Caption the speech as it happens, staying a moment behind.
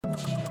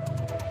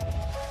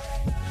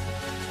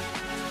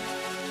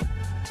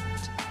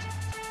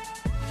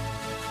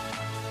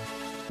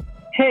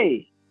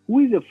Hey, who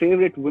is your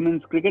favorite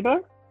women's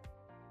cricketer?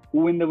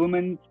 Who in the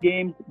women's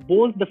game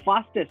bowls the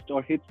fastest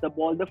or hits the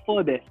ball the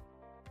furthest?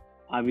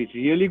 Are we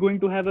really going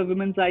to have a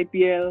women's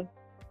IPL?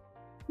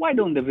 Why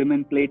don't the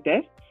women play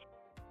tests?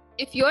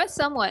 If you're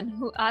someone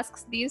who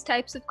asks these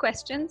types of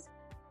questions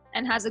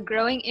and has a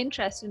growing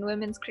interest in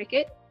women's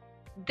cricket,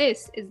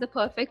 this is the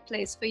perfect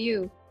place for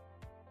you.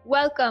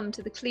 Welcome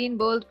to the Clean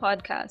Bowled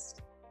podcast,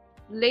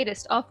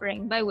 latest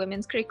offering by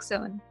Women's Crick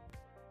Zone.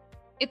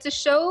 It's a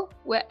show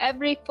where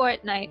every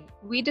fortnight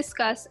we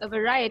discuss a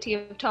variety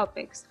of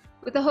topics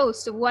with a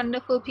host of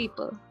wonderful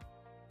people,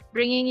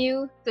 bringing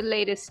you the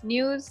latest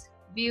news,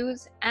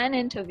 views, and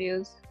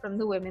interviews from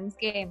the women's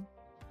game.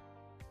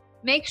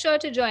 Make sure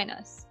to join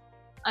us,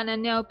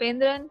 Ananya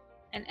Upendran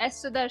and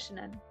S.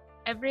 Sudarshanan,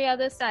 every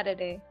other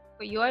Saturday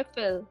for your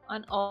fill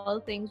on all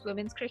things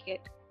women's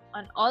cricket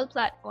on all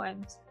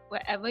platforms,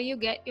 wherever you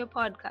get your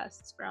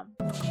podcasts from.